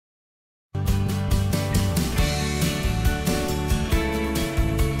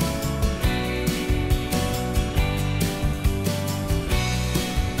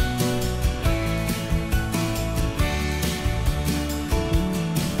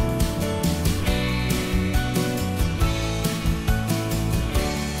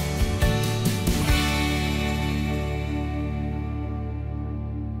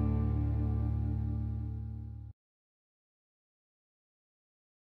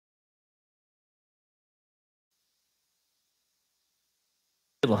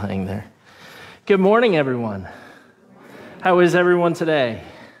It'll hang there. Good morning, everyone. How is everyone today?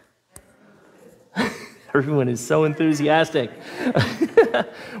 Everyone is so enthusiastic.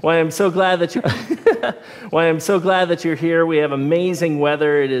 Well, I'm so glad that you're here. We have amazing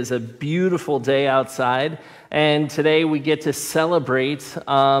weather. It is a beautiful day outside. And today we get to celebrate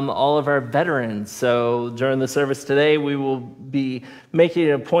all of our veterans. So during the service today, we will be making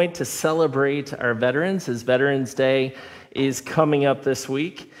it a point to celebrate our veterans, as Veterans Day is coming up this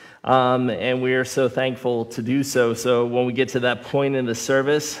week. And we are so thankful to do so. So when we get to that point in the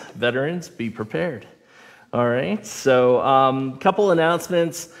service, veterans, be prepared. All right, so a couple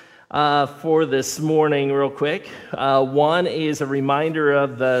announcements for this morning real quick. One is a reminder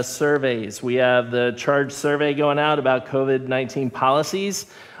of the surveys. We have the charge survey going out about COVID-19 policies.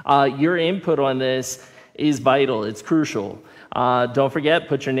 Your input on this is vital. It's crucial. Don't forget,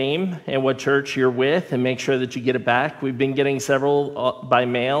 put your name and what church you're with and make sure that you get it back. We've been getting several by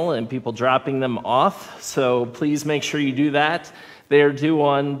mail and people dropping them off, so please make sure you do that. They are due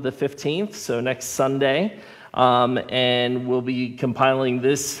on the 15th, so next Sunday, and we'll be compiling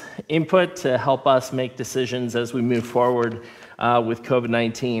this input to help us make decisions as we move forward with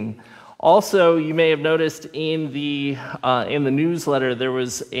COVID-19. Also, you may have noticed in the newsletter there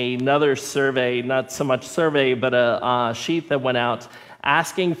was another survey, not so much survey, but a sheet that went out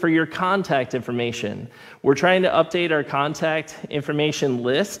asking for your contact information. We're trying to update our contact information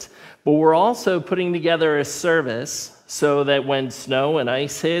list, but we're also putting together a service so that when snow and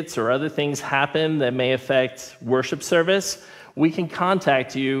ice hits or other things happen that may affect worship service, we can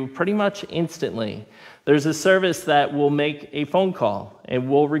contact you pretty much instantly. There's a service that will make a phone call, and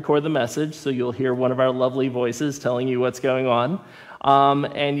we'll record the message, so you'll hear one of our lovely voices telling you what's going on,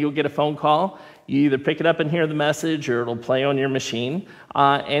 and you'll get a phone call. You either pick it up and hear the message, or it'll play on your machine,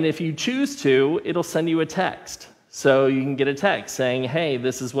 and if you choose to, it'll send you a text. So you can get a text saying, hey,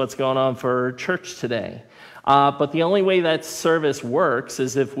 this is what's going on for church today. But the only way that service works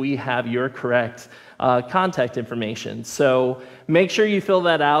is if we have your correct contact information. So make sure you fill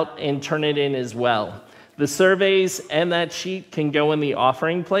that out and turn it in as well. The surveys and that sheet can go in the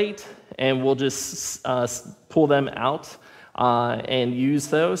offering plate, and we'll just pull them out and use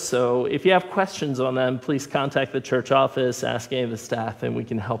those. So if you have questions on them, please contact the church office, ask any of the staff, and we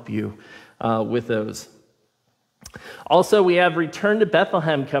can help you with those. Also, we have Return to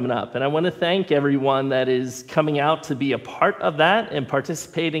Bethlehem coming up, and I want to thank everyone that is coming out to be a part of that and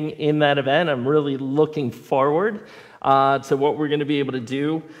participating in that event. I'm really looking forward to what we're going to be able to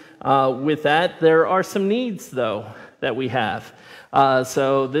do with that. There are some needs, though, that we have.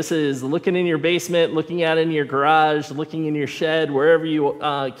 So this is looking in your basement, looking out in your garage, looking in your shed, wherever you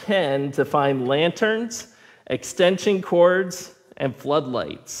can, to find lanterns, extension cords, and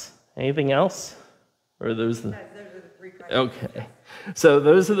floodlights. Anything else? Or are those the... Okay, so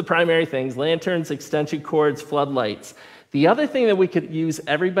those are the primary things: lanterns, extension cords, floodlights. The other thing that we could use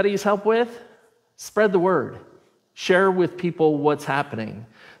everybody's help with, spread the word. Share with people what's happening.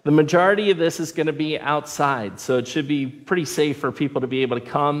 The majority of this is going to be outside, so it should be pretty safe for people to be able to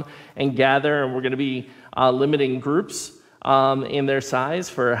come and gather, and we're going to be limiting groups in their size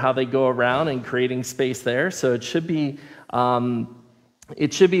for how they go around and creating space there, so it should be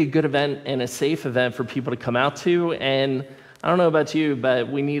a good event and a safe event for people to come out to. And I don't know about you,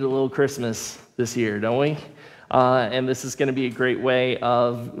 but we need a little Christmas this year, don't we? And this is going to be a great way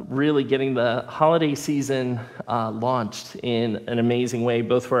of really getting the holiday season launched in an amazing way,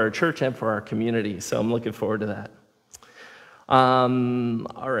 both for our church and for our community. So I'm looking forward to that.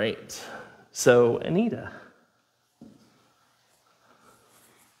 All right. So, Anita.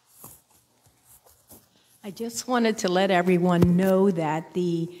 I just wanted to let everyone know that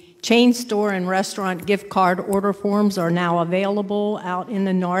the chain store and restaurant gift card order forms are now available out in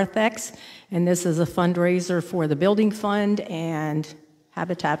the narthex, and this is a fundraiser for the Building Fund and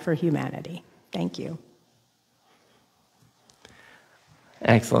Habitat for Humanity. Thank you.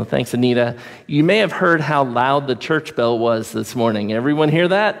 Excellent. Thanks, Anita. You may have heard how loud the church bell was this morning. Everyone hear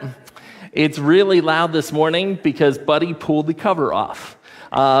that? It's really loud this morning because Buddy pulled the cover off.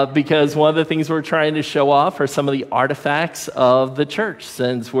 Because one of the things we're trying to show off are some of the artifacts of the church,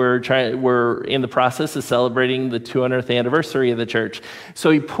 since we're in the process of celebrating the 200th anniversary of the church.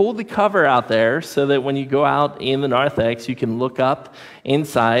 So he pulled the cover out there so that when you go out in the narthex, you can look up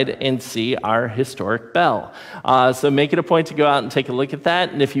inside and see our historic bell. So make it a point to go out and take a look at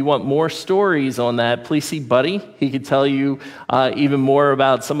that. And if you want more stories on that, please see Buddy. He could tell you even more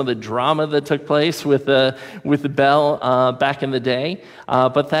about some of the drama that took place with the bell back in the day.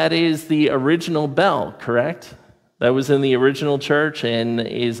 But that is the original bell, correct? that was in the original church and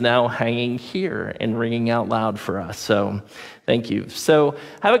is now hanging here and ringing out loud for us. So thank you. So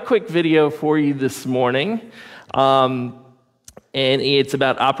I have a quick video for you this morning. And it's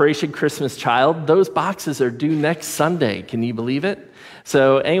about Operation Christmas Child. Those boxes are due next Sunday. Can you believe it?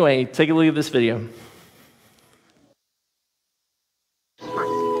 So anyway, take a look at this video.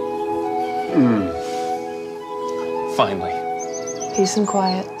 Finally. Peace and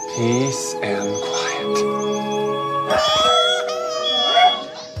quiet. Peace and quiet.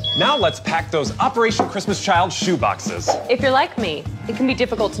 Now let's pack those Operation Christmas Child shoe boxes. If you're like me, it can be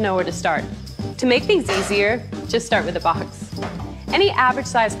difficult to know where to start. To make things easier, just start with a box. Any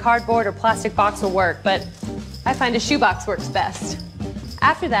average-sized cardboard or plastic box will work, but I find a shoebox works best.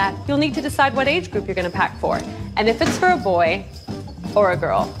 After that, you'll need to decide what age group you're going to pack for, and if it's for a boy or a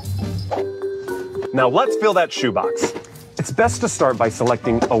girl. Now let's fill that shoebox. It's best to start by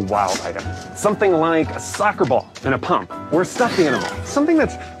selecting a wow item. Something like a soccer ball and a pump, or a stuffed animal. Something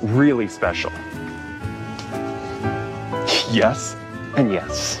that's really special. Yes and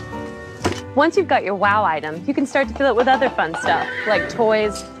yes. Once you've got your wow item, you can start to fill it with other fun stuff, like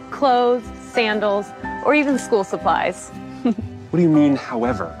toys, clothes, sandals, or even school supplies. What do you mean,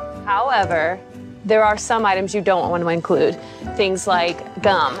 however? However, there are some items you don't want to include. Things like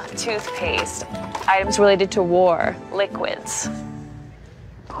gum, toothpaste, items related to war, liquids.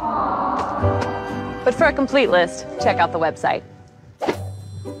 But for a complete list, check out the website.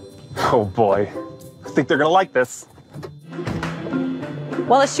 Oh boy, I think they're gonna like this.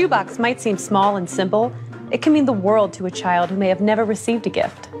 While a shoebox might seem small and simple, it can mean the world to a child who may have never received a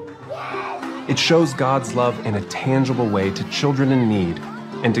gift. It shows God's love in a tangible way to children in need,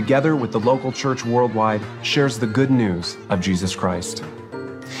 and together with the local church worldwide, shares the good news of Jesus Christ.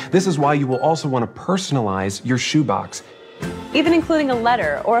 This is why you will also want to personalize your shoebox. Even including a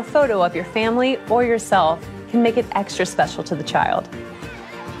letter or a photo of your family or yourself can make it extra special to the child.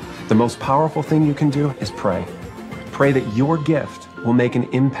 The most powerful thing you can do is pray. Pray that your gift will make an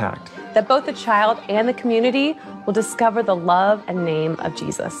impact. That both the child and the community will discover the love and name of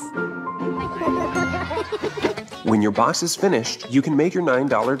Jesus. When your box is finished, you can make your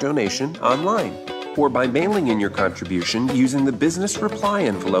 $9 donation online, or by mailing in your contribution using the business reply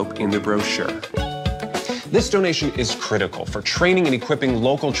envelope in the brochure. This donation is critical for training and equipping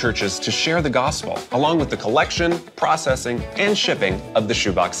local churches to share the gospel, along with the collection, processing, and shipping of the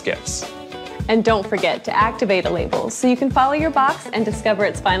shoebox gifts. And don't forget to activate a label so you can follow your box and discover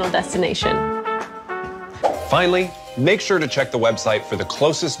its final destination. Finally, make sure to check the website for the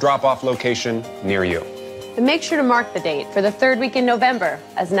closest drop-off location near you. And make sure to mark the date for the third week in November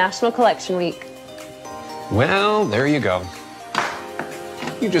as National Collection Week. Well, there you go.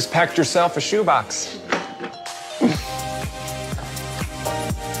 You just packed yourself a shoebox.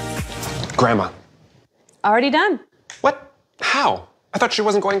 Grandma. Already done. What? How? I thought she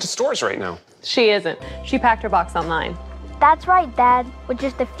wasn't going to stores right now. She isn't. She packed her box online. That's right, Dad. With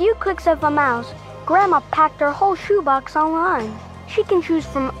just a few clicks of a mouse, Grandma packed her whole shoebox online. She can choose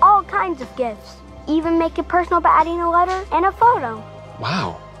from all kinds of gifts, even make it personal by adding a letter and a photo.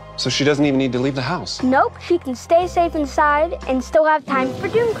 Wow. So she doesn't even need to leave the house. Nope, she can stay safe inside and still have time for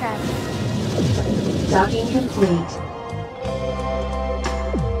Doom Crafts. Docking complete.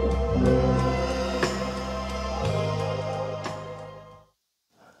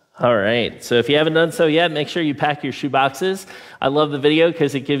 All right, so if you haven't done so yet, make sure you pack your shoe boxes. I love the video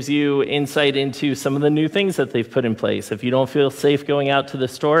because it gives you insight into some of the new things that they've put in place. If you don't feel safe going out to the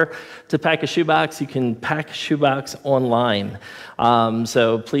store to pack a shoebox, you can pack a shoebox online.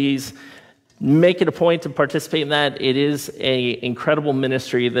 So please make it a point to participate in that. It is an incredible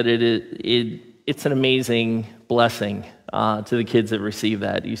ministry that it's an amazing blessing to the kids that receive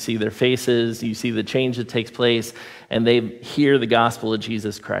that. You see their faces, you see the change that takes place, and they hear the gospel of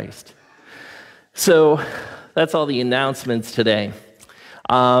Jesus Christ. So that's all the announcements today.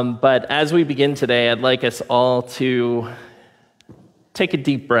 But as we begin today, I'd like us all to take a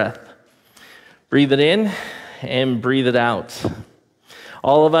deep breath. Breathe it in and breathe it out.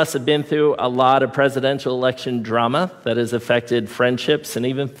 All of us have been through a lot of presidential election drama that has affected friendships and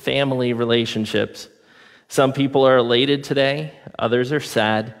even family relationships. Some people are elated today, others are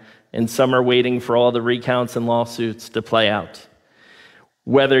sad, and some are waiting for all the recounts and lawsuits to play out.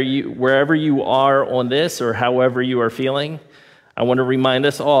 Wherever you are on this or however you are feeling, I want to remind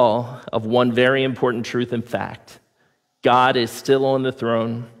us all of one very important truth and fact. God is still on the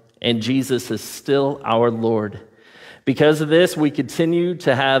throne, and Jesus is still our Lord. Because of this, we continue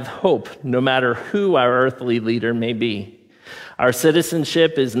to have hope, no matter who our earthly leader may be. Our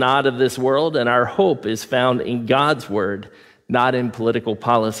citizenship is not of this world, and our hope is found in God's word, not in political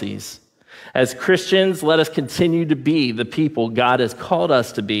policies. As Christians, let us continue to be the people God has called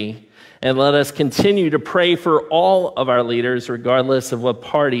us to be, and let us continue to pray for all of our leaders, regardless of what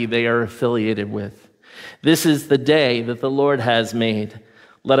party they are affiliated with. This is the day that the Lord has made.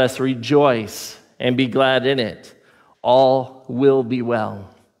 Let us rejoice and be glad in it. All will be well.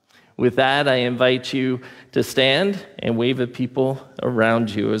 With that, I invite you to stand and wave at people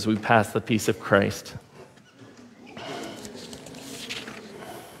around you as we pass the peace of Christ.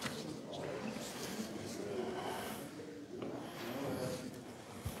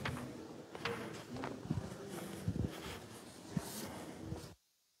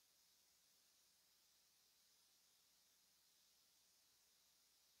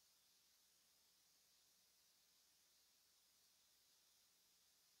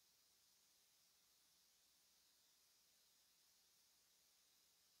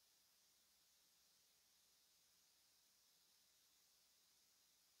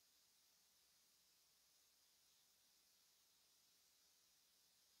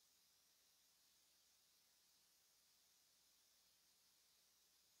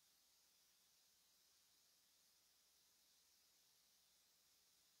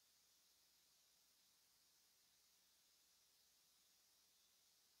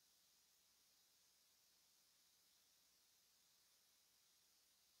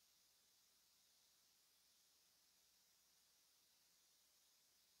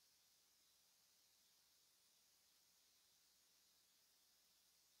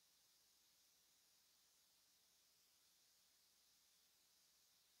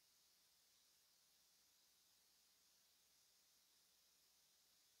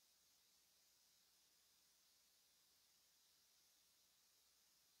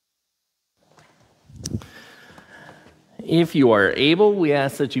 If you are able, we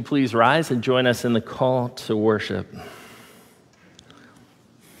ask that you please rise and join us in the call to worship.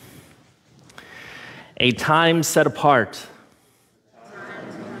 A time set apart.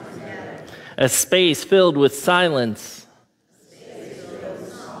 A space filled with silence.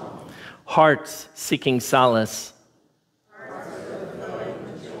 Hearts seeking solace.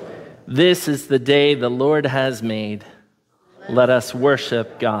 This is the day the Lord has made. Let us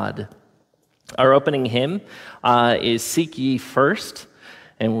worship God. Our opening hymn is Seek Ye First,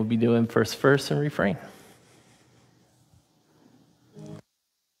 and we'll be doing first verse and refrain.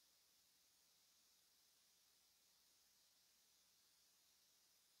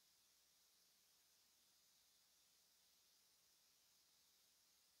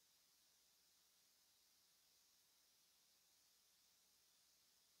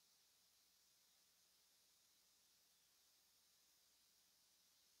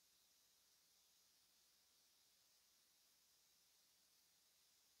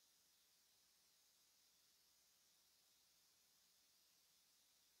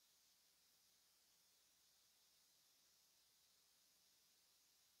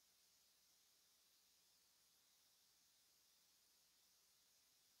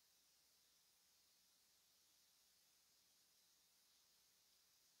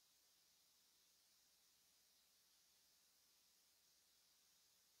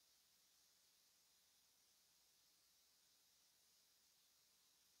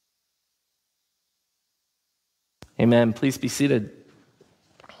 Amen. Please be seated.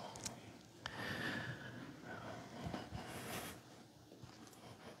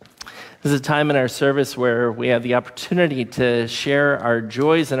 This is a time in our service where we have the opportunity to share our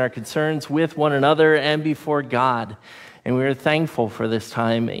joys and our concerns with one another and before God. And we are thankful for this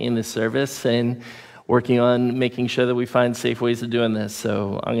time in the service and working on making sure that we find safe ways of doing this.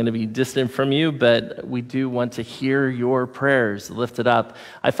 So I'm going to be distant from you, but we do want to hear your prayers lifted up.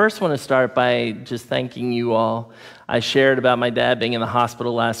 I first want to start by just thanking you all. I shared about my dad being in the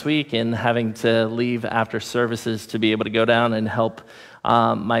hospital last week and having to leave after services to be able to go down and help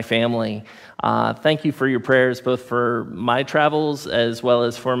my family. Thank you for your prayers, both for my travels as well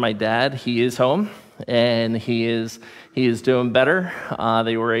as for my dad. He is home and he is doing better.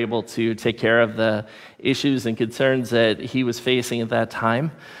 They were able to take care of the issues and concerns that he was facing at that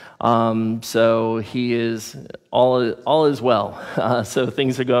time. So he is all is well. So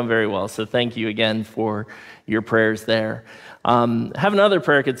things are going very well. So thank you again for your prayers there. Have another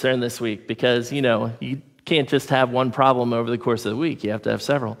prayer concern this week because you can't just have one problem over the course of the week. You have to have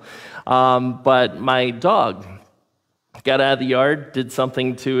several. But my dog got out of the yard, did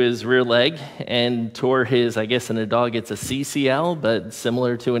something to his rear leg, and tore his, I guess in a dog it's a CCL, but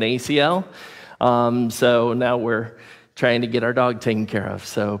similar to an ACL. So now we're trying to get our dog taken care of.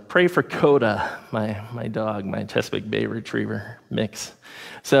 So pray for Coda, my dog, my Chesapeake Bay Retriever mix.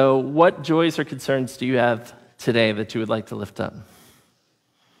 So what joys or concerns do you have today that you would like to lift up?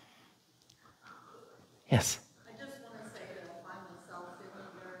 Yes. I just want to say that I find myself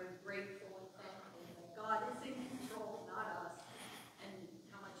feeling very grateful and thankful that God is in control, not us, and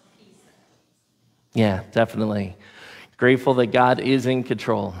how much peace that means. Yeah, definitely. Grateful that God is in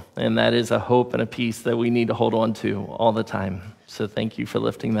control, and that is a hope and a peace that we need to hold on to all the time. So thank you for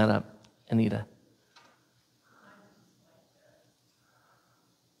lifting that up, Anita.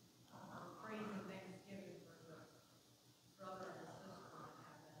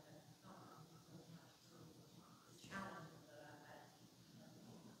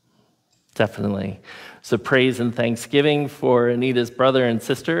 Definitely. So praise and thanksgiving for Anita's brother and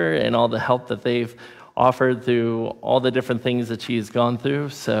sister and all the help that they've offered through all the different things that she has gone through.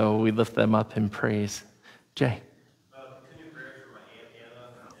 So we lift them up in praise. Jay. Continue prayers for my Aunt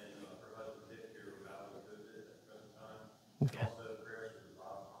Anna and her husband Dick here who battled COVID at the present time. Okay. Also prayers for the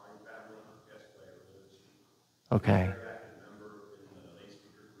Bob Klein family, guest player with us. Okay. Very active member in the lay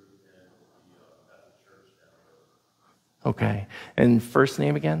speaker group and the Bethlehem church down the road. Okay. And first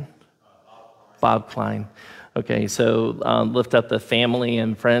name again? Bob Klein. Okay, so lift up the family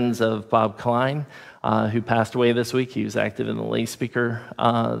and friends of Bob Klein, who passed away this week. He was active in the lay speaker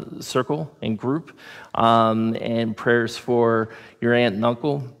circle and group. And prayers for your aunt and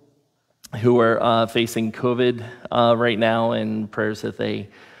uncle who are facing COVID right now, and prayers that they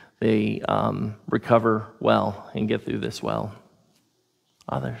recover well and get through this well.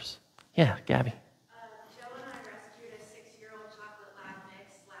 Others? Yeah, Gabby.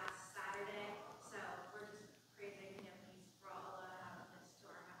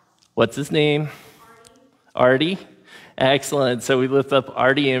 What's his name? Artie. Excellent. So we lift up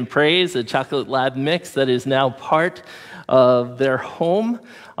Artie in praise, a chocolate lab mix that is now part of their home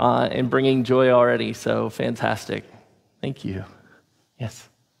and bringing joy already. So fantastic. Thank you. Yes.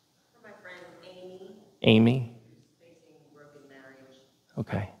 For my friend Amy. Amy. Who's facing broken marriage.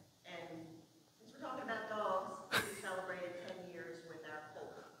 Okay. And since we're talking about dogs, we celebrated 10 years with our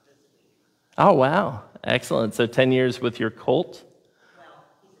Colt this week. Oh, wow. Excellent. So 10 years with your Colt?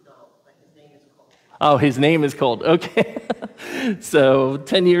 Oh, his name is Colt. Okay. So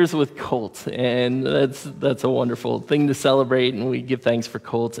 10 years with Colt, and that's a wonderful thing to celebrate, and we give thanks for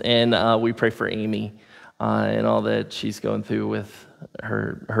Colt, and we pray for Amy and all that she's going through with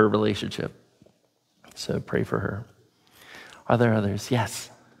her relationship. So pray for her. Are there others? Yes.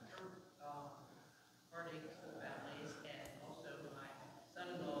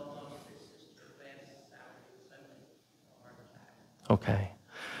 Okay.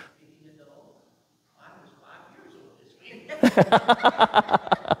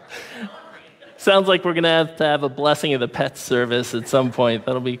 Sounds like we're going to have a blessing of the pets service at some point.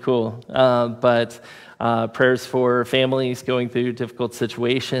 That'll be cool. But prayers for families going through difficult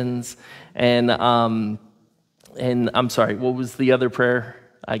situations. And I'm sorry, what was the other prayer?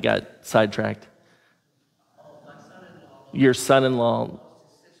 I got sidetracked. My son-in-law. Your son-in-law.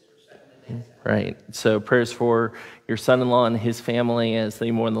 Right. So prayers for your son-in-law and his family as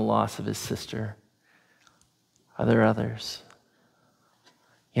they mourn the loss of his sister. Are there others?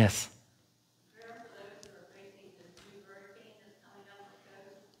 Yes.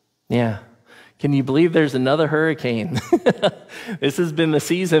 Yeah. Can you believe there's another hurricane? This has been the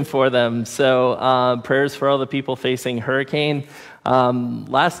season for them. So prayers for all the people facing hurricane.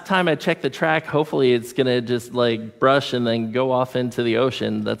 Last time I checked the track, hopefully it's going to just like brush and then go off into the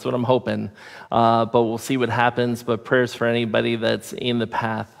ocean. That's what I'm hoping. But we'll see what happens. But prayers for anybody that's in the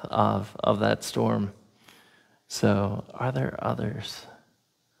path of that storm. So are there others?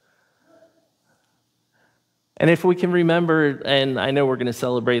 And if we can remember, and I know we're going to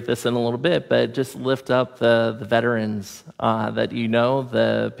celebrate this in a little bit, but just lift up the veterans that you know,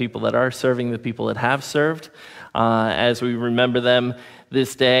 the people that are serving, the people that have served. As we remember them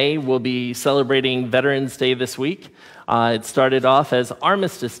this day, we'll be celebrating Veterans Day this week. It started off as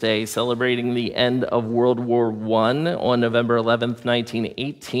Armistice Day, celebrating the end of World War I on November 11th,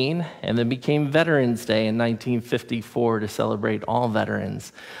 1918, and then became Veterans Day in 1954 to celebrate all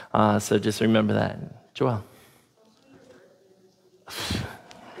veterans. So just remember that. Joelle.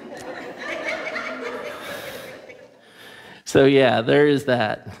 So yeah, there is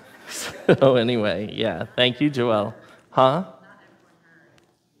that. So anyway, yeah, thank you, Joelle. Huh?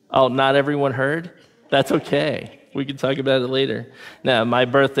 Oh, not everyone heard? That's okay. We can talk about it later. Now, my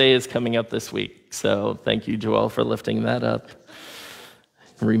birthday is coming up this week, so thank you, Joelle, for lifting that up,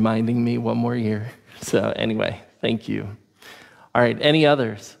 reminding me one more year. So anyway, thank you. All right, any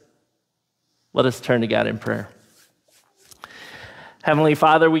others? Let us turn to God in prayer. Heavenly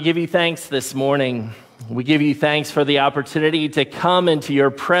Father, we give you thanks this morning. We give you thanks for the opportunity to come into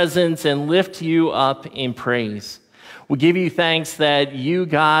your presence and lift you up in praise. We give you thanks that you,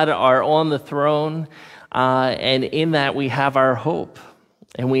 God, are on the throne, And in that, we have our hope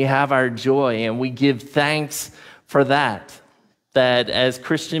and we have our joy, and we give thanks for that. That as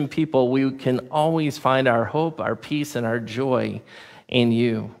Christian people, we can always find our hope, our peace, and our joy in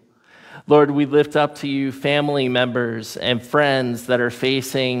you. Lord, we lift up to you family members and friends that are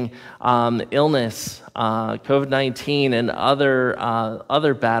facing illness, COVID-19, and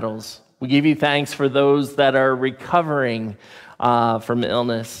other battles. We give you thanks for those that are recovering from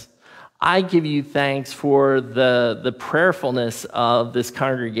illness. I give you thanks for the prayerfulness of this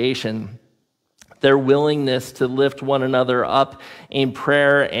congregation, their willingness to lift one another up in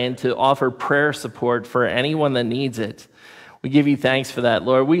prayer and to offer prayer support for anyone that needs it. We give you thanks for that,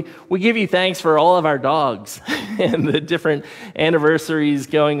 Lord. We give you thanks for all of our dogs and the different anniversaries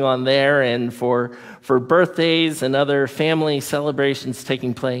going on there, and for birthdays and other family celebrations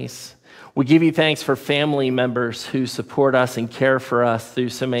taking place. We give you thanks for family members who support us and care for us through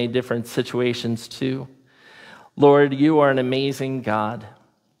so many different situations too. Lord, you are an amazing God.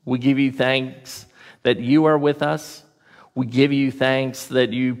 We give you thanks that you are with us. We give you thanks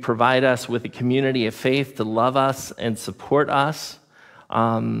that you provide us with a community of faith to love us and support us.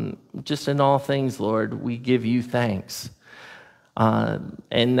 Just in all things, Lord, we give you thanks.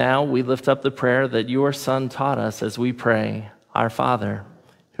 And now we lift up the prayer that your Son taught us as we pray. Our Father,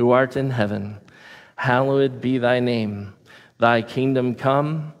 who art in heaven, hallowed be thy name. Thy kingdom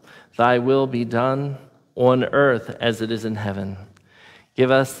come, thy will be done, on earth as it is in heaven. Give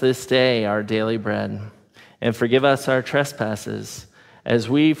us this day our daily bread, and forgive us our trespasses, as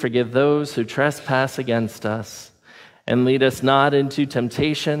we forgive those who trespass against us. And lead us not into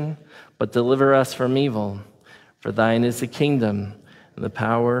temptation, but deliver us from evil. For thine is the kingdom, and the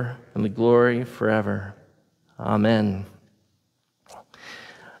power, and the glory forever. Amen.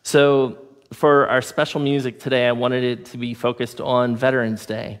 So for our special music today, I wanted it to be focused on Veterans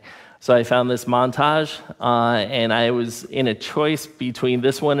Day. So I found this montage, and I was in a choice between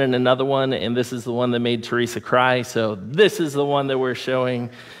this one and another one, and this is the one that made Teresa cry. So this is the one that we're showing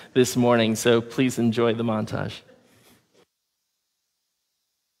this morning. So please enjoy the montage.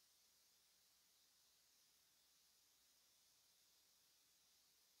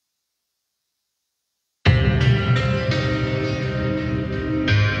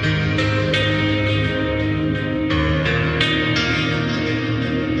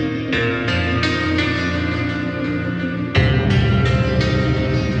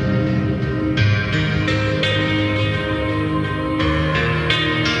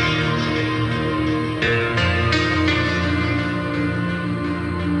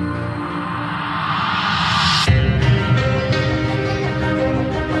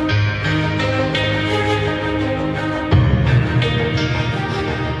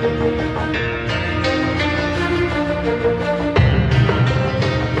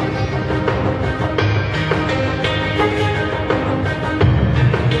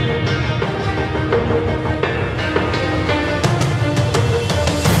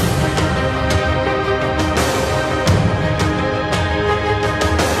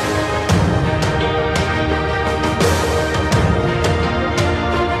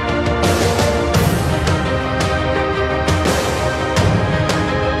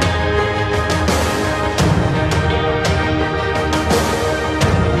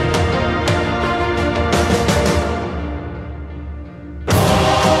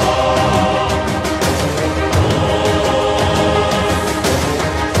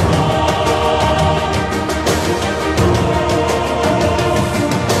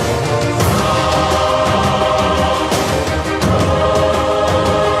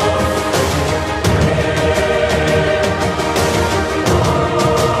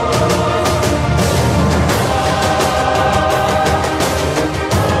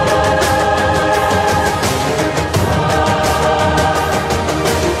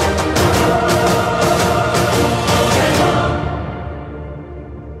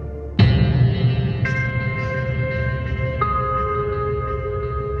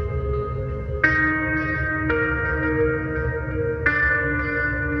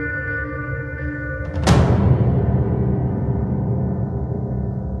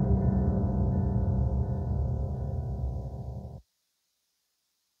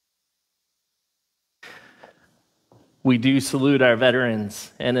 We do salute our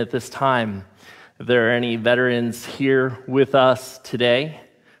veterans, and at this time, if there are any veterans here with us today,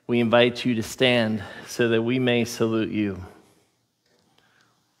 we invite you to stand so that we may salute you.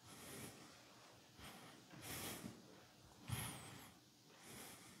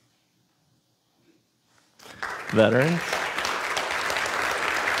 Veterans.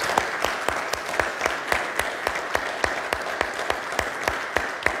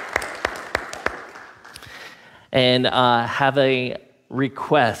 and have a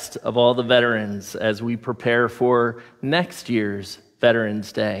request of all the veterans as we prepare for next year's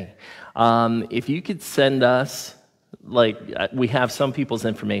Veterans Day. If you could send us, we have some people's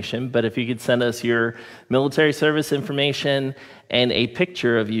information, but if you could send us your military service information and a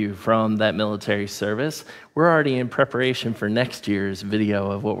picture of you from that military service, we're already in preparation for next year's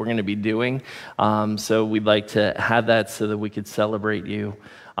video of what we're going to be doing. So we'd like to have that so that we could celebrate you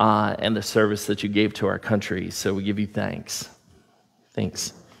and the service that you gave to our country. So we give you thanks.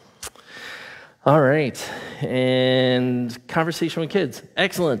 Thanks. All right, and conversation with kids.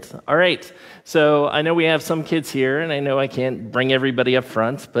 Excellent. All right, so I know we have some kids here, and I know I can't bring everybody up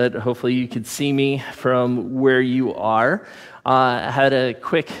front, but hopefully you could see me from where you are. I had a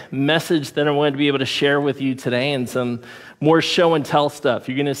quick message that I wanted to be able to share with you today, and some more show and tell stuff.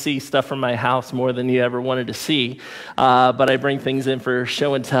 You're going to see stuff from my house more than you ever wanted to see, but I bring things in for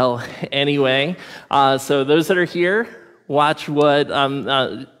show and tell anyway. So those that are here, watch what,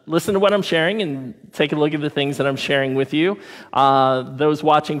 listen to what I'm sharing and take a look at the things that I'm sharing with you. Those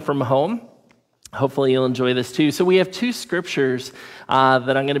watching from home, hopefully you'll enjoy this too. So we have two scriptures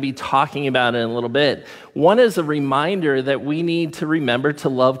that I'm going to be talking about in a little bit. One is a reminder that we need to remember to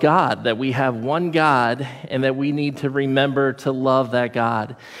love God, that we have one God, and that we need to remember to love that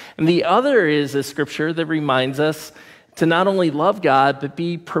God. And the other is a scripture that reminds us to not only love God, but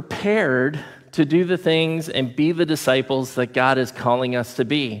be prepared to do the things and be the disciples that God is calling us to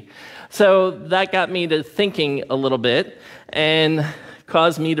be. So that got me to thinking a little bit and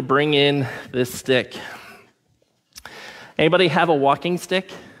caused me to bring in this stick. Anybody have a walking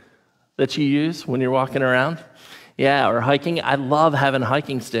stick that you use when you're walking around? Yeah, or hiking? I love having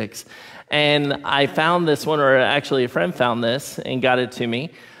hiking sticks. And I found this one, or actually a friend found this and got it to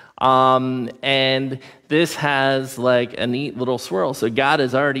me. And this has like a neat little swirl. So God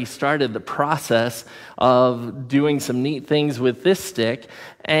has already started the process of doing some neat things with this stick,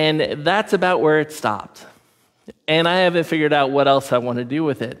 and that's about where it stopped. And I haven't figured out what else I want to do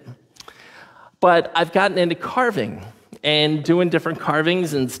with it. But I've gotten into carving and doing different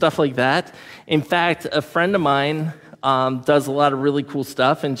carvings and stuff like that. In fact, a friend of mine does a lot of really cool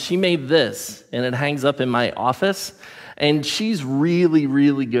stuff, and she made this, and it hangs up in my office. And she's really,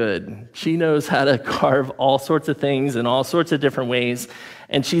 really good. She knows how to carve all sorts of things in all sorts of different ways,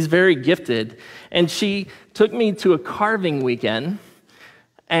 and she's very gifted. And she took me to a carving weekend,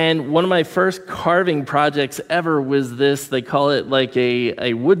 and one of my first carving projects ever was this. They call it like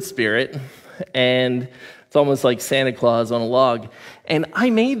a wood spirit, and it's almost like Santa Claus on a log. And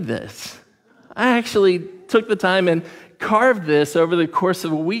I made this. I actually took the time and carved this over the course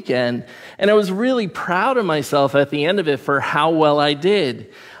of a weekend, and I was really proud of myself at the end of it for how well I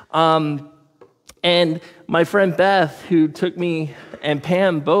did. And my friend Beth, who took me and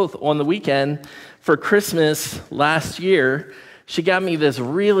Pam both on the weekend for Christmas last year, she got me this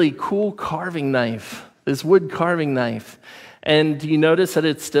really cool carving knife, this wood carving knife. And do you notice that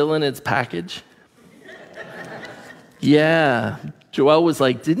it's still in its package? Yeah. Joelle was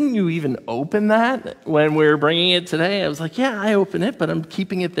like, didn't you even open that when we were bringing it today? I was like, yeah, I opened it, but I'm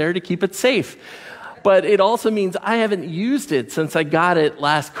keeping it there to keep it safe. But it also means I haven't used it since I got it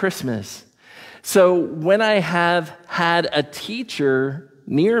last Christmas. So when I have had a teacher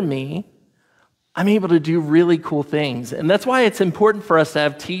near me, I'm able to do really cool things. And that's why it's important for us to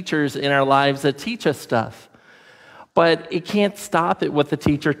have teachers in our lives that teach us stuff. But it can't stop at what the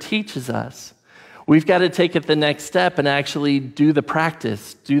teacher teaches us. We've got to take it the next step and actually do the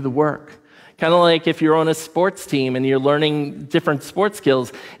practice, do the work. Kind of like if you're on a sports team and you're learning different sports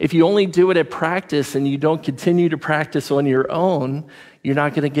skills, if you only do it at practice and you don't continue to practice on your own, you're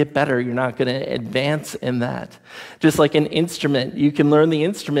not going to get better. You're not going to advance in that. Just like an instrument, you can learn the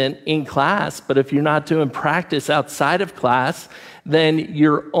instrument in class, but if you're not doing practice outside of class, then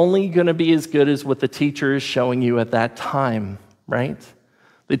you're only going to be as good as what the teacher is showing you at that time, right?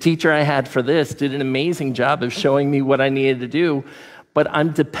 The teacher I had for this did an amazing job of showing me what I needed to do, but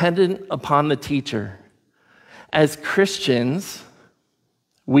I'm dependent upon the teacher. As Christians,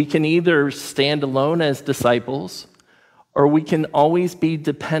 we can either stand alone as disciples, or we can always be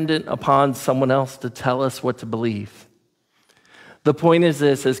dependent upon someone else to tell us what to believe. The point is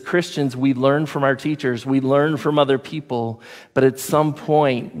this: as Christians, we learn from our teachers, we learn from other people, but at some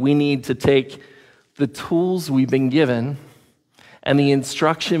point, we need to take the tools we've been given and the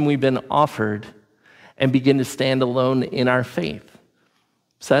instruction we've been offered and begin to stand alone in our faith.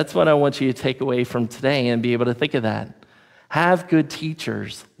 So that's what I want you to take away from today and be able to think of that. Have good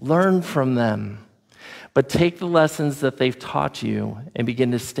teachers, learn from them, but take the lessons that they've taught you and begin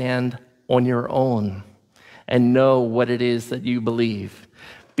to stand on your own and know what it is that you believe.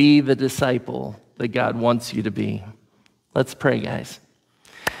 Be the disciple that God wants you to be. Let's pray, guys.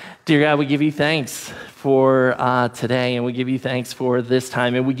 Dear God, we give you thanks for today, and we give you thanks for this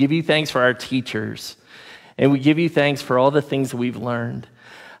time, and we give you thanks for our teachers, and we give you thanks for all the things that we've learned.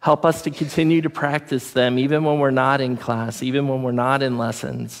 Help us to continue to practice them even when we're not in class, even when we're not in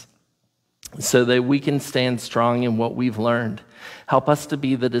lessons, so that we can stand strong in what we've learned. Help us to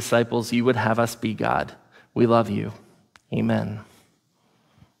be the disciples you would have us be, God. We love you. Amen.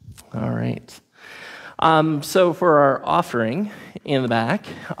 All right. So for our offering in the back,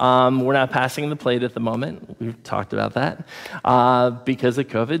 we're not passing the plate at the moment. We've talked about that because of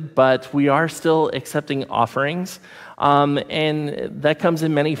COVID, but we are still accepting offerings. And that comes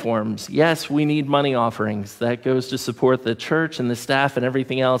in many forms. Yes, we need money offerings. That goes to support the church and the staff and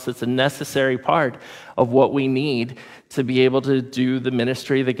everything else. It's a necessary part of what we need to be able to do the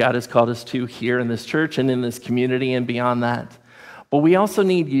ministry that God has called us to here in this church and in this community and beyond that. But we also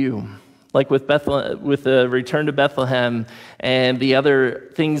need you. Like with the return to Bethlehem and the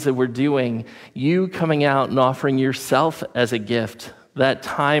other things that we're doing, you coming out and offering yourself as a gift. That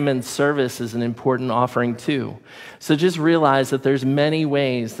time and service is an important offering too. So just realize that there's many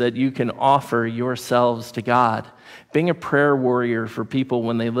ways that you can offer yourselves to God. Being a prayer warrior for people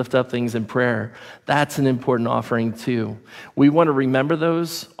when they lift up things in prayer, that's an important offering too. We want to remember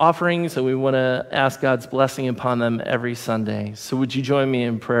those offerings, and we want to ask God's blessing upon them every Sunday. So would you join me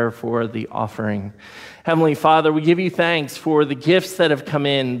in prayer for the offering? Heavenly Father, we give you thanks for the gifts that have come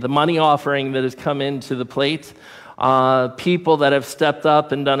in, the money offering that has come into the plate, people that have stepped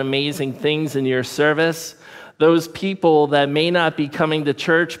up and done amazing things in your service, those people that may not be coming to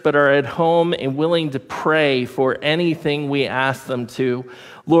church but are at home and willing to pray for anything we ask them to.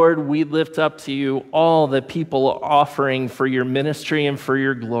 Lord, we lift up to you all that people are offering for your ministry and for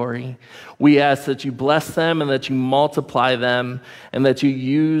your glory. We ask that you bless them and that you multiply them and that you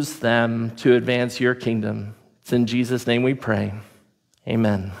use them to advance your kingdom. It's in Jesus' name we pray.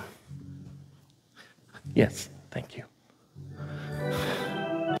 Amen. Yes, thank you.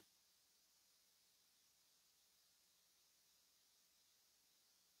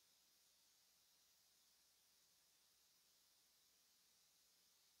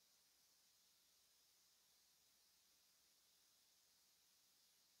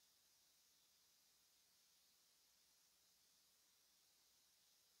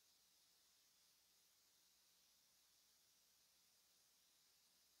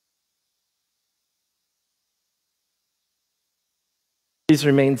 Please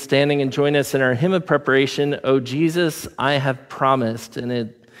remain standing and join us in our hymn of preparation, "O Jesus, I Have Promised."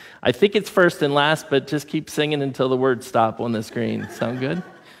 And I think it's first and last, but just keep singing until the words stop on the screen. Sound good?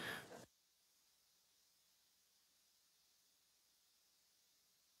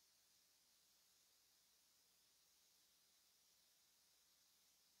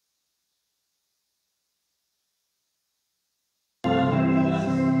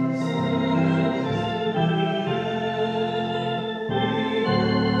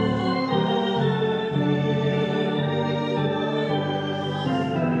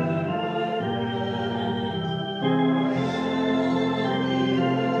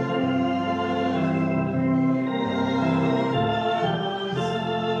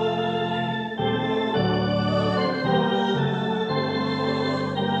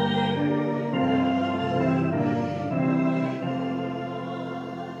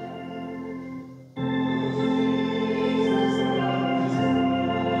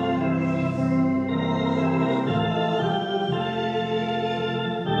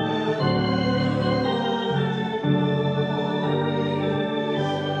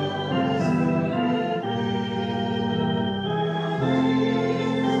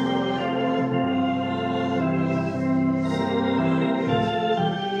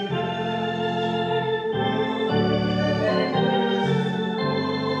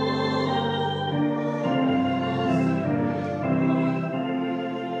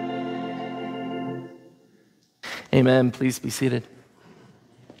 Amen. Please be seated.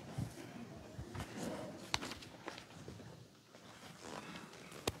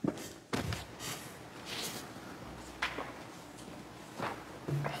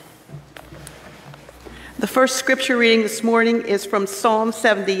 The first scripture reading this morning is from Psalm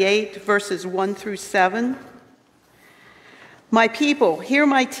 78, verses 1 through 7. My people, hear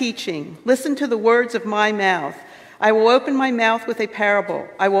my teaching. Listen to the words of my mouth. I will open my mouth with a parable.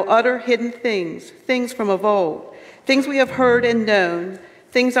 I will utter hidden things, things from of old, things we have heard and known,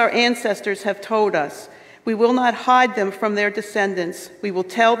 things our ancestors have told us. We will not hide them from their descendants. We will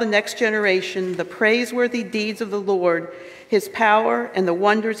tell the next generation the praiseworthy deeds of the Lord, his power, and the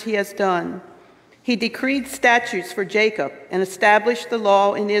wonders he has done. He decreed statutes for Jacob and established the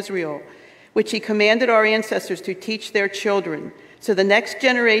law in Israel. which he commanded our ancestors to teach their children, so the next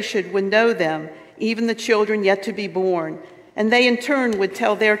generation would know them, even the children yet to be born, and they in turn would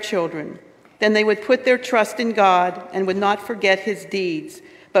tell their children. Then they would put their trust in God and would not forget his deeds,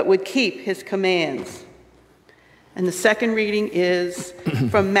 but would keep his commands. And the second reading is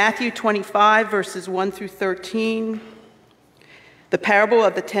from Matthew 25, verses 1 through 13, the parable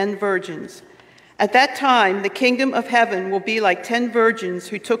of the 10 virgins. At that time, the kingdom of heaven will be like 10 virgins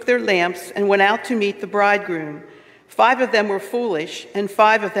who took their lamps and went out to meet the bridegroom. 5 of them were foolish, and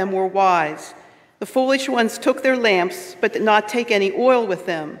 5 of them were wise. The foolish ones took their lamps, but did not take any oil with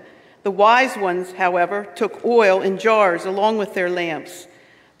them. The wise ones, however, took oil in jars along with their lamps.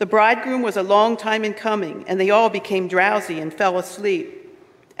 The bridegroom was a long time in coming, and they all became drowsy and fell asleep.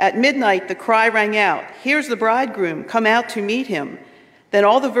 At midnight, the cry rang out, "Here's the bridegroom, come out to meet him." Then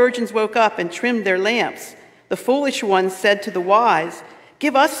all the virgins woke up and trimmed their lamps. The foolish ones said to the wise,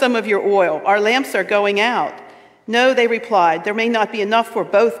 "Give us some of your oil, our lamps are going out." "No," they replied, "there may not be enough for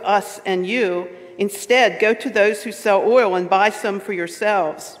both us and you. Instead, go to those who sell oil and buy some for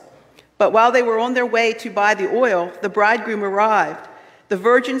yourselves." But while they were on their way to buy the oil, the bridegroom arrived. The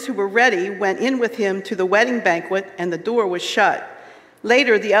virgins who were ready went in with him to the wedding banquet, and the door was shut.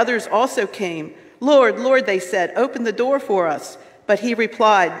 Later, the others also came. "Lord, Lord," they said, "open the door for us." But he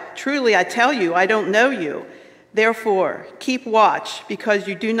replied, "Truly, I tell you, I don't know you. Therefore, keep watch, because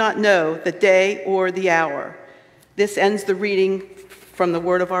you do not know the day or the hour." This ends the reading from the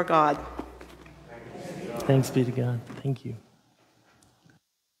word of our God. Thanks be to God. Thank you.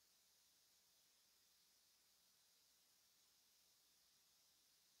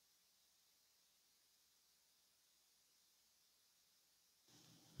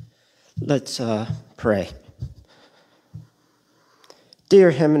 Let's pray.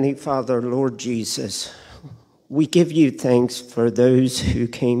 Dear Heavenly Father, Lord Jesus, we give you thanks for those who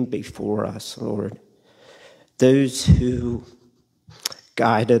came before us, Lord. Those who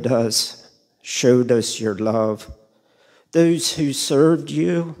guided us, showed us your love. Those who served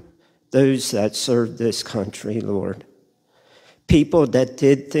you, those that served this country, Lord. People that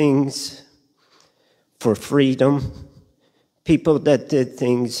did things for freedom. People that did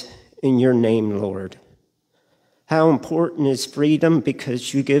things in your name, Lord. How important is freedom?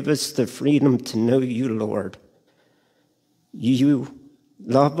 Because you give us the freedom to know you, Lord. You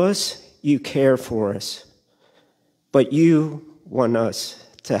love us, you care for us, but you want us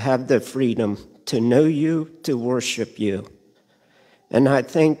to have the freedom to know you, to worship you. And I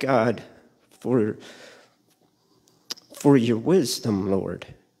thank God for your wisdom, Lord.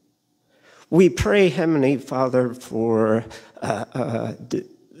 We pray, Heavenly Father, for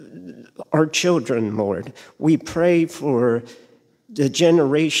our children, Lord. We pray for the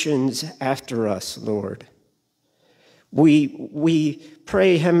generations after us, Lord. We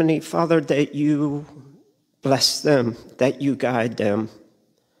pray, Heavenly Father, that you bless them, that you guide them.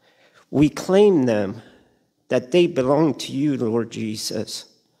 We claim them, that they belong to you, Lord Jesus,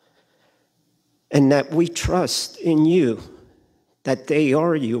 and that we trust in you, that they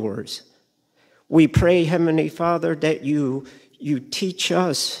are yours. We pray, Heavenly Father, that you teach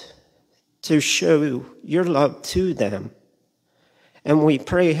us to show your love to them. And we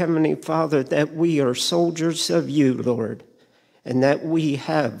pray, Heavenly Father, that we are soldiers of you, Lord, and that we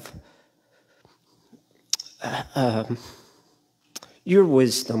have your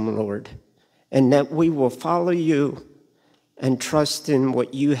wisdom, Lord, and that we will follow you and trust in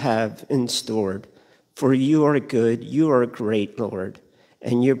what you have in store. For you are good, you are great, Lord,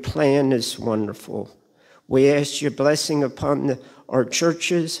 and your plan is wonderful. We ask your blessing upon our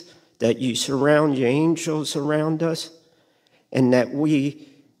churches, that you surround your angels around us, and that we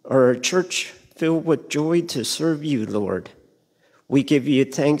are a church filled with joy to serve you, Lord. We give you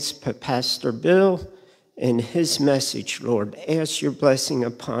thanks for Pastor Bill and his message, Lord. Ask your blessing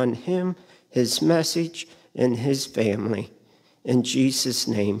upon him, his message, and his family. In Jesus'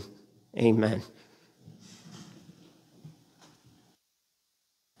 name, amen.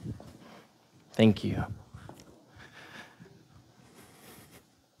 Thank you.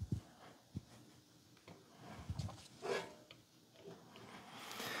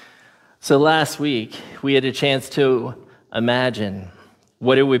 So last week, we had a chance to imagine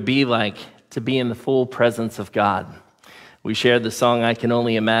what it would be like to be in the full presence of God. We shared the song, I Can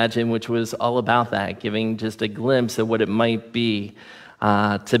Only Imagine, which was all about that, giving just a glimpse of what it might be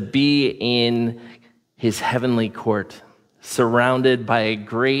to be in his heavenly court, surrounded by a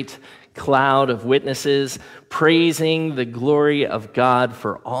great cloud of witnesses, praising the glory of God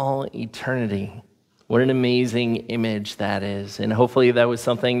for all eternity. What an amazing image that is. And hopefully that was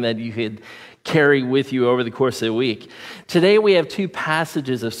something that you could carry with you over the course of the week. Today we have two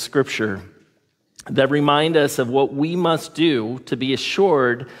passages of Scripture that remind us of what we must do to be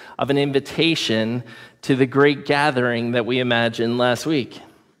assured of an invitation to the great gathering that we imagined last week.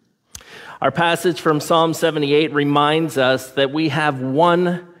 Our passage from Psalm 78 reminds us that we have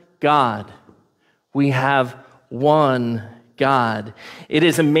one God. We have one God. It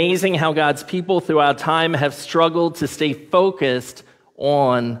is amazing how God's people throughout time have struggled to stay focused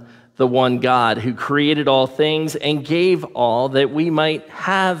on the one God who created all things and gave all that we might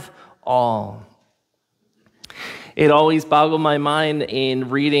have all. It always boggled my mind in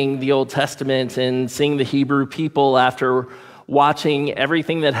reading the Old Testament and seeing the Hebrew people after watching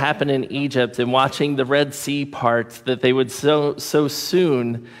everything that happened in Egypt and watching the Red Sea part, that they would so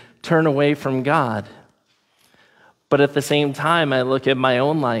soon turn away from God. But at the same time, I look at my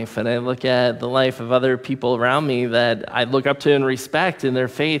own life and I look at the life of other people around me that I look up to and respect in their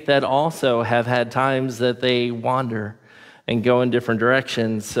faith that also have had times that they wander and go in different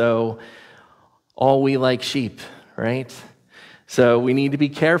directions. So all we like sheep, right? So we need to be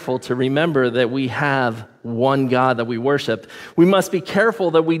careful to remember that we have one God that we worship. We must be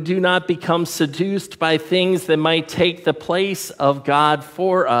careful that we do not become seduced by things that might take the place of God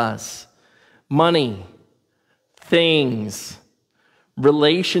for us. Money, things,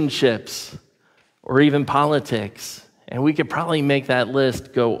 relationships, or even politics. And we could probably make that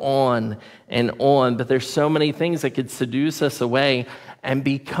list go on and on, but there's so many things that could seduce us away and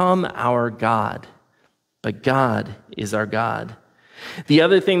become our God. But God is our God. The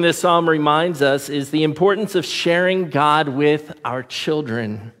other thing this psalm reminds us is the importance of sharing God with our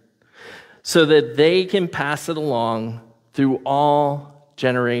children so that they can pass it along through all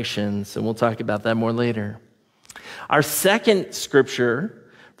generations. And we'll talk about that more later. Our second scripture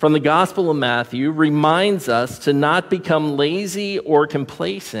from the Gospel of Matthew reminds us to not become lazy or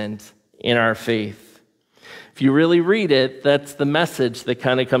complacent in our faith. If you really read it, that's the message that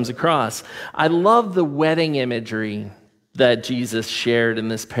kind of comes across. I love the wedding imagery that Jesus shared in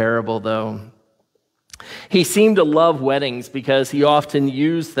this parable, though. He seemed to love weddings because he often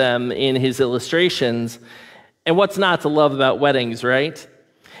used them in his illustrations. And what's not to love about weddings, right?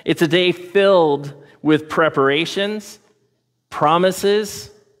 It's a day filled with preparations,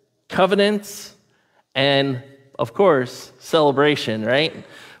 promises, covenants, and, of course, celebration, right?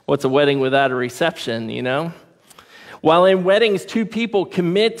 What's a wedding without a reception, you know? While in weddings, two people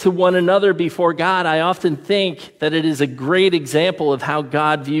commit to one another before God, I often think that it is a great example of how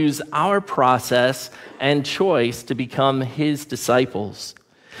God views our process and choice to become his disciples.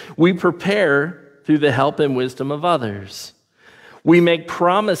 We prepare through the help and wisdom of others. We make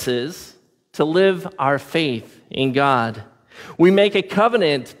promises to live our faith in God. We make a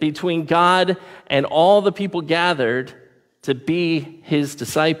covenant between God and all the people gathered to be his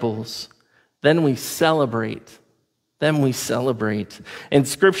disciples. Then we celebrate. And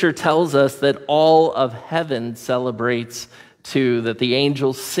Scripture tells us that all of heaven celebrates too, that the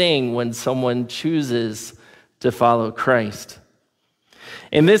angels sing when someone chooses to follow Christ.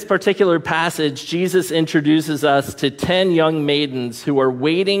 In this particular passage, Jesus introduces us to 10 young maidens who are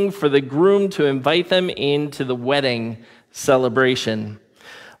waiting for the groom to invite them into the wedding celebration.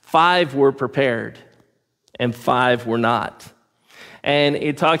 5 were prepared, and 5 were not. And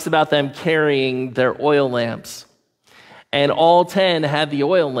it talks about them carrying their oil lamps. And all 10 had the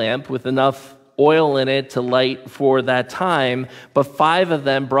oil lamp with enough oil in it to light for that time, but 5 of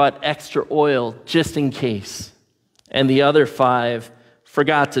them brought extra oil just in case. And the other 5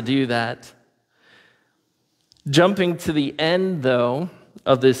 forgot to do that. Jumping to the end, though,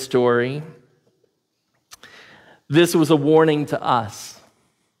 of this story, this was a warning to us.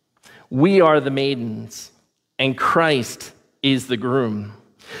 We are the maidens, and Christ is the groom.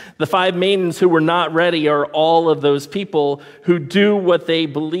 The 5 maidens who were not ready are all of those people who do what they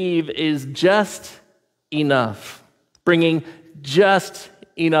believe is just enough, bringing just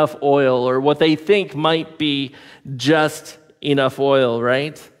enough oil, or what they think might be just enough oil,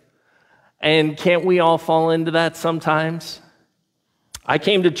 right? And can't we all fall into that sometimes? I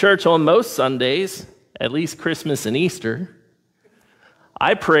came to church on most Sundays, at least Christmas and Easter.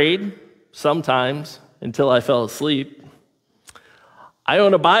 I prayed sometimes until I fell asleep. I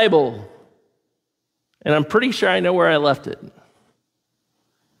own a Bible, and I'm pretty sure I know where I left it.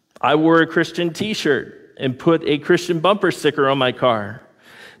 I wore a Christian t-shirt and put a Christian bumper sticker on my car.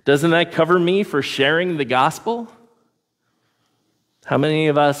 Doesn't that cover me for sharing the gospel? How many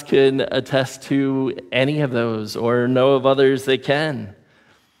of us can attest to any of those or know of others that can?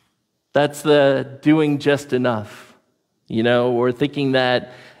 That's the doing just enough, you know, or thinking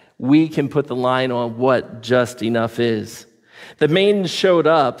that we can put the line on what just enough is. The maidens showed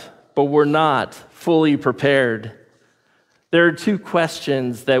up, but were not fully prepared. There are two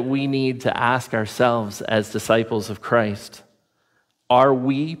questions that we need to ask ourselves as disciples of Christ. Are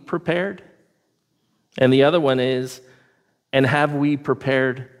we prepared? And the other one is, and have we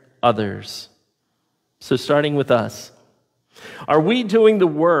prepared others? So starting with us, are we doing the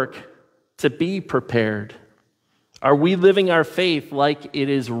work to be prepared? Are we living our faith like it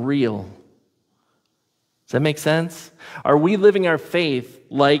is real? Does that make sense? Are we living our faith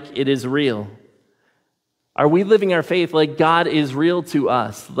like it is real? Are we living our faith like God is real to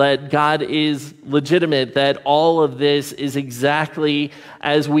us, that God is legitimate, that all of this is exactly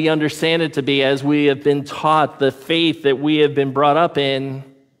as we understand it to be, as we have been taught, the faith that we have been brought up in,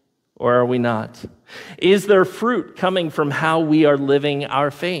 or are we not? Is there fruit coming from how we are living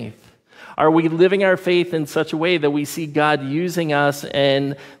our faith? Are we living our faith in such a way that we see God using us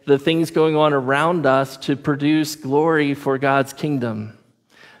and the things going on around us to produce glory for God's kingdom,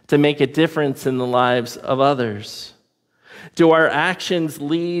 to make a difference in the lives of others? Do our actions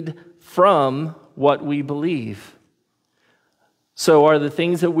lead from what we believe? So are the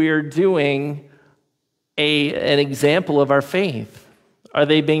things that we are doing an example of our faith? Are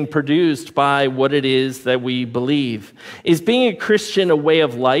they being produced by what it is that we believe? Is being a Christian a way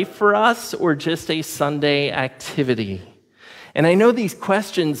of life for us or just a Sunday activity? And I know these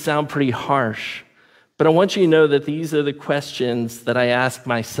questions sound pretty harsh, but I want you to know that these are the questions that I ask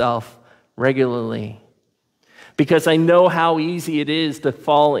myself regularly, because I know how easy it is to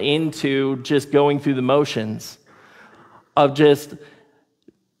fall into just going through the motions of just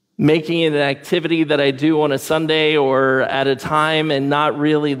making it an activity that I do on a Sunday or at a time and not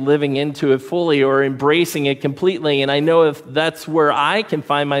really living into it fully or embracing it completely. And I know if that's where I can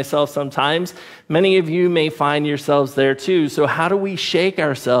find myself sometimes, many of you may find yourselves there too. So how do we shake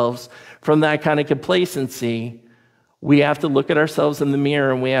ourselves from that kind of complacency? We have to look at ourselves in the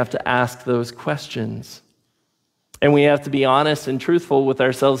mirror and we have to ask those questions. And we have to be honest and truthful with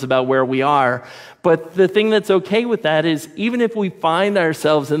ourselves about where we are. But the thing that's okay with that is, even if we find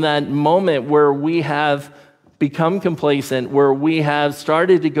ourselves in that moment where we have become complacent, where we have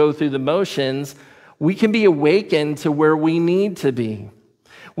started to go through the motions, we can be awakened to where we need to be.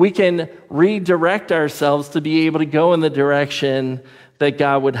 We can redirect ourselves to be able to go in the direction that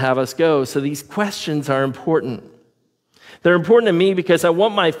God would have us go. So these questions are important. They're important to me because I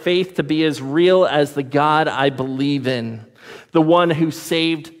want my faith to be as real as the God I believe in, the one who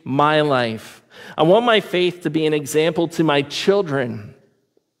saved my life. I want my faith to be an example to my children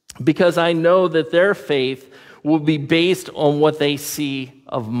because I know that their faith will be based on what they see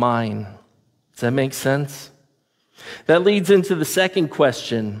of mine. Does that make sense? That leads into the second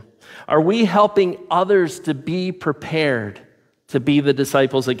question. Are we helping others to be prepared to be the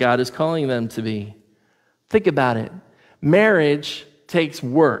disciples that God is calling them to be? Think about it. Marriage takes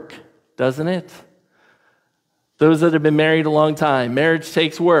work, doesn't it? Those that have been married a long time, marriage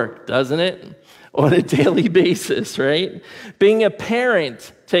takes work, doesn't it? On a daily basis, right? Being a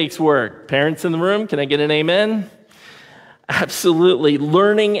parent takes work. Parents in the room, can I get an amen? Absolutely.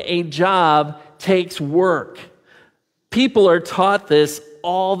 Learning a job takes work. People are taught this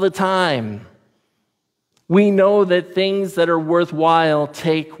all the time. We know that things that are worthwhile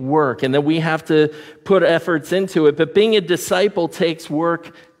take work and that we have to put efforts into it. But being a disciple takes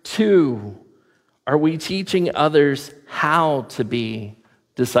work too. Are we teaching others how to be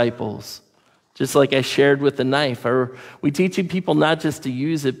disciples? Just like I shared with the knife. Are we teaching people not just to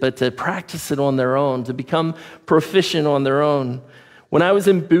use it, but to practice it on their own, to become proficient on their own? When I was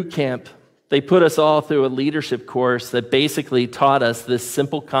in boot camp, they put us all through a leadership course that basically taught us this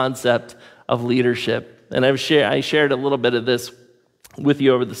simple concept of leadership. And I shared a little bit of this with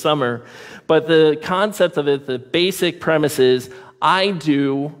you over the summer. But the concept of it, the basic premise is, I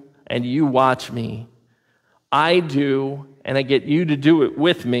do and you watch me. I do and I get you to do it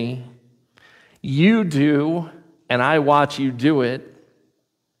with me. You do and I watch you do it.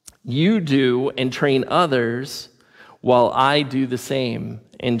 You do and train others while I do the same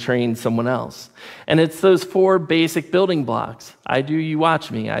and train someone else. And it's those four basic building blocks. I do, you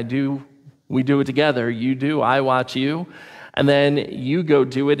watch me. I do, we do it together. You do, I watch you. And then you go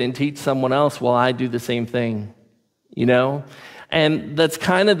do it and teach someone else while I do the same thing, you know? And that's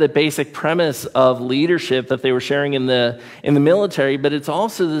kind of the basic premise of leadership that they were sharing in the military, but it's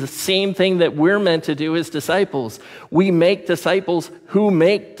also the same thing that we're meant to do as disciples. We make disciples who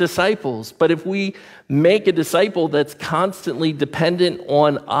make disciples. But if we make a disciple that's constantly dependent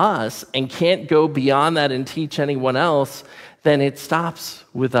on us and can't go beyond that and teach anyone else, then it stops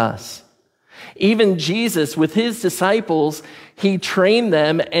with us. Even Jesus, with his disciples, he trained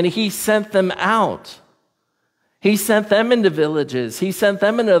them and he sent them out. He sent them into villages. He sent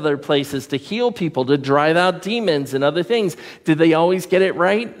them into other places to heal people, to drive out demons and other things. Did they always get it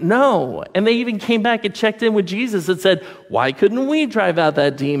right? No. And they even came back and checked in with Jesus and said, why couldn't we drive out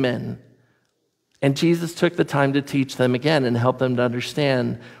that demon? And Jesus took the time to teach them again and help them to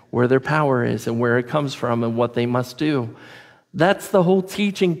understand where their power is and where it comes from and what they must do. That's the whole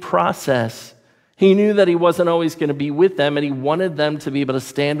teaching process. He knew that he wasn't always going to be with them, and he wanted them to be able to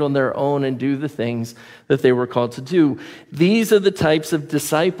stand on their own and do the things that they were called to do. These are the types of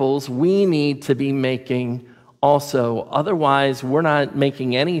disciples we need to be making also. Otherwise, we're not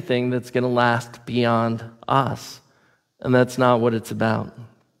making anything that's going to last beyond us, and that's not what it's about.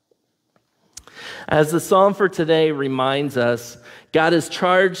 As the psalm for today reminds us, God has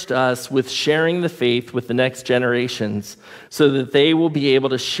charged us with sharing the faith with the next generations so that they will be able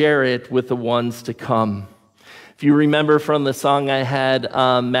to share it with the ones to come. If you remember from the song I had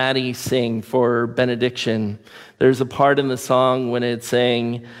Maddie sing for benediction, there's a part in the song when it's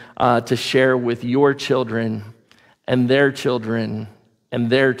saying to share with your children and their children and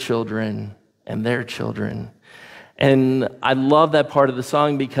their children and their children. And I love that part of the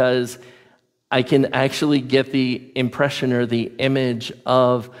song because I can actually get the impression or the image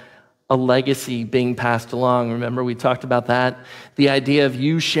of a legacy being passed along. Remember, we talked about that? The idea of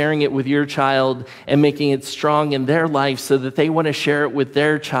you sharing it with your child and making it strong in their life so that they want to share it with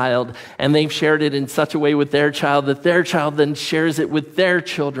their child, and they've shared it in such a way with their child that their child then shares it with their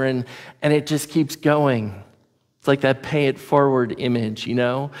children, and it just keeps going. It's like that pay it forward image, you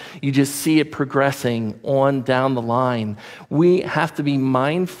know? You just see it progressing on down the line. We have to be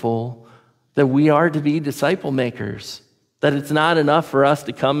mindful that we are to be disciple makers, that it's not enough for us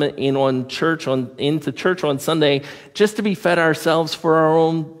to come into church on Sunday just to be fed ourselves for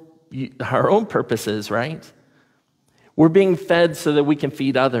our own purposes, right? We're being fed so that we can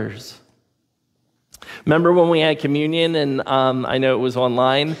feed others. Remember when we had communion, and I know it was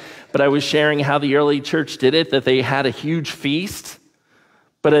online, but I was sharing how the early church did it, that they had a huge feast.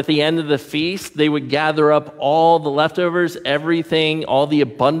 But at the end of the feast, they would gather up all the leftovers, everything, all the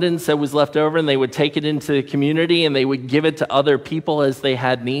abundance that was left over, and they would take it into the community, and they would give it to other people as they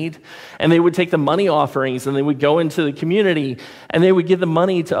had need. And they would take the money offerings, and they would go into the community, and they would give the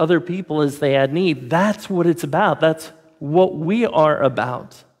money to other people as they had need. That's what it's about. That's what we are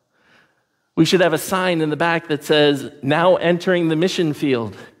about. We should have a sign in the back that says, now entering the mission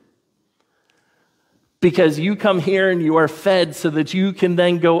field. Because you come here and you are fed so that you can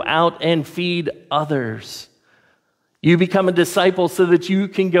then go out and feed others. You become a disciple so that you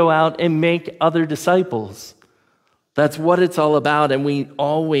can go out and make other disciples. That's what it's all about, and we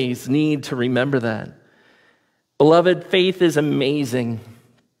always need to remember that. Beloved, faith is amazing.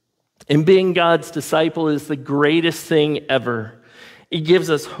 And being God's disciple is the greatest thing ever. It gives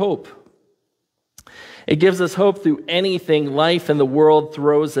us hope. It gives us hope through anything life and the world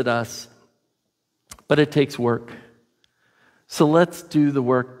throws at us. But it takes work. So let's do the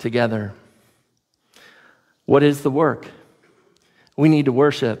work together. What is the work? We need to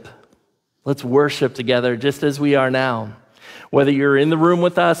worship. Let's worship together just as we are now. Whether you're in the room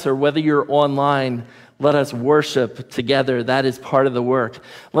with us or whether you're online, let us worship together. That is part of the work.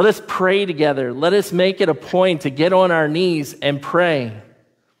 Let us pray together. Let us make it a point to get on our knees and pray.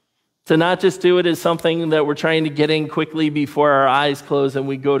 To not just do it as something that we're trying to get in quickly before our eyes close and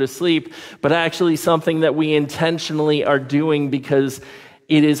we go to sleep, but actually something that we intentionally are doing because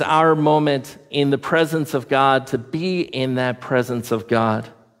it is our moment in the presence of God to be in that presence of God.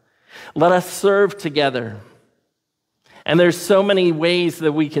 Let us serve together. And there's so many ways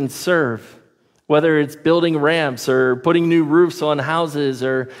that we can serve, whether it's building ramps or putting new roofs on houses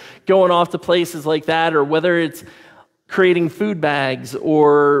or going off to places like that, or whether it's creating food bags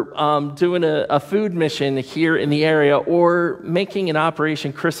or doing a food mission here in the area, or making an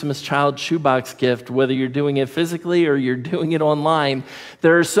Operation Christmas Child shoebox gift, whether you're doing it physically or you're doing it online.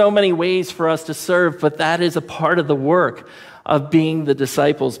 There are so many ways for us to serve, but that is a part of the work of being the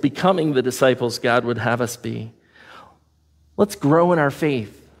disciples, becoming the disciples God would have us be. Let's grow in our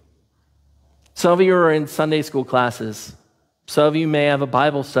faith. Some of you are in Sunday school classes. Some of you may have a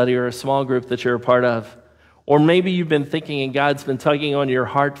Bible study or a small group that you're a part of. Or maybe you've been thinking and God's been tugging on your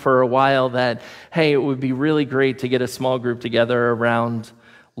heart for a while that, hey, it would be really great to get a small group together around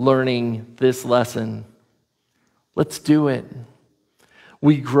learning this lesson. Let's do it.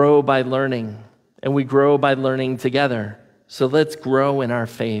 We grow by learning, and we grow by learning together. So let's grow in our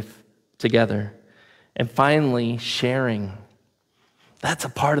faith together. And finally, sharing. That's a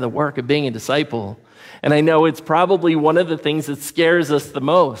part of the work of being a disciple. And I know it's probably one of the things that scares us the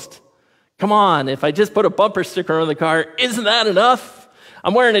most. Come on, if I just put a bumper sticker on the car, isn't that enough?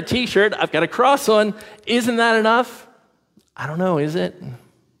 I'm wearing a t-shirt, I've got a cross on. Isn't that enough? I don't know, is it?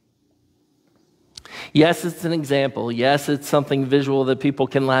 Yes, it's an example. Yes, it's something visual that people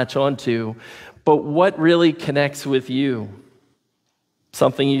can latch onto. But what really connects with you?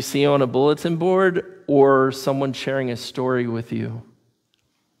 Something you see on a bulletin board or someone sharing a story with you?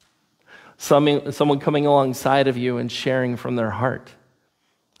 Someone coming alongside of you and sharing from their heart.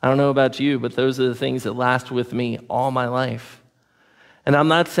 I don't know about you, but those are the things that last with me all my life. And I'm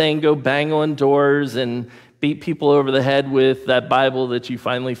not saying go bang on doors and beat people over the head with that Bible that you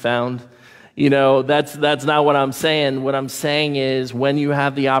finally found. You know, that's not what I'm saying. What I'm saying is when you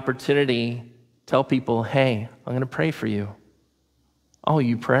have the opportunity, tell people, hey, I'm going to pray for you. Oh,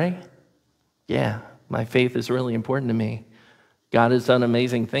 you pray? Yeah, my faith is really important to me. God has done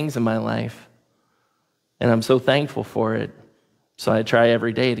amazing things in my life, and I'm so thankful for it. So I try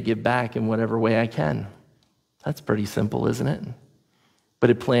every day to give back in whatever way I can. That's pretty simple, isn't it? But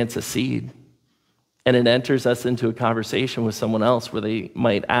it plants a seed, and it enters us into a conversation with someone else where they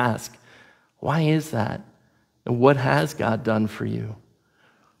might ask, why is that? And what has God done for you?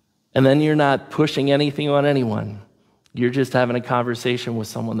 And then you're not pushing anything on anyone. You're just having a conversation with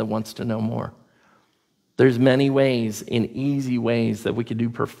someone that wants to know more. There's many ways, in easy ways, that we could do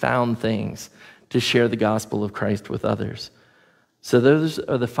profound things to share the gospel of Christ with others. So those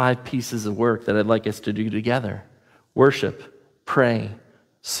are the 5 pieces of work that I'd like us to do together. Worship, pray,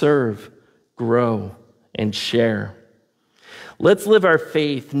 serve, grow, and share. Let's live our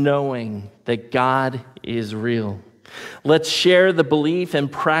faith knowing that God is real. Let's share the belief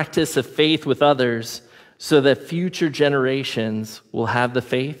and practice of faith with others so that future generations will have the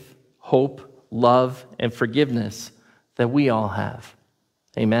faith, hope, love, and forgiveness that we all have.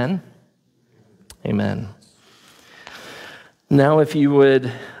 Amen? Amen. Now, if you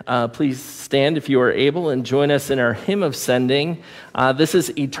would please stand if you are able and join us in our hymn of sending. This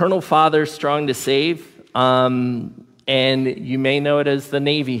is Eternal Father, Strong to Save, and you may know it as the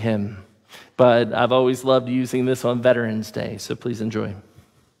Navy hymn, but I've always loved using this on Veterans Day, so please enjoy.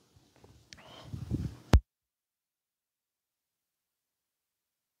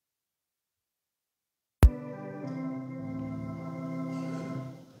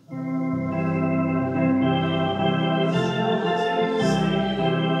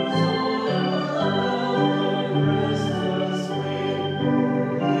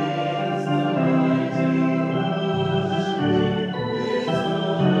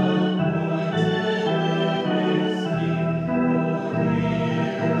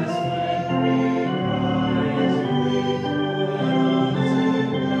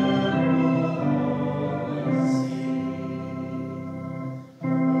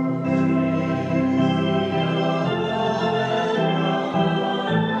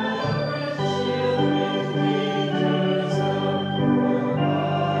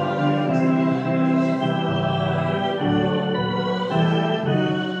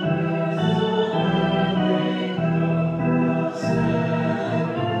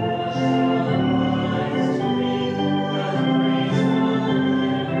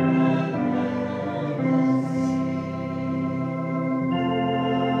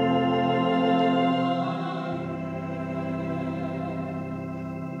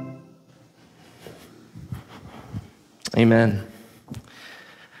 Amen.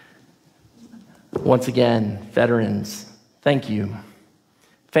 Once again, veterans, thank you.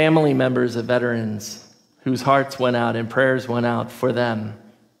 Family members of veterans whose hearts went out and prayers went out for them,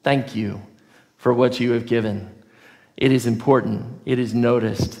 thank you for what you have given. It is important, it is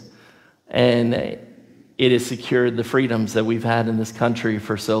noticed, and it has secured the freedoms that we've had in this country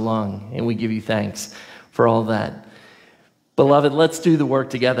for so long, and we give you thanks for all that. Beloved, let's do the work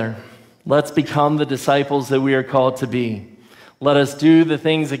together. Let's become the disciples that we are called to be. Let us do the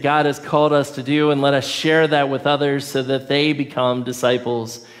things that God has called us to do, and let us share that with others so that they become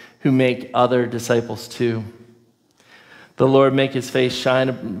disciples who make other disciples too. The Lord make his face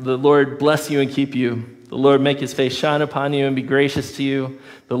shine. The Lord bless you and keep you. The Lord make his face shine upon you and be gracious to you.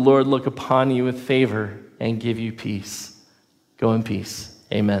 The Lord look upon you with favor and give you peace. Go in peace.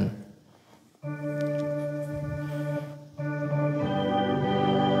 Amen.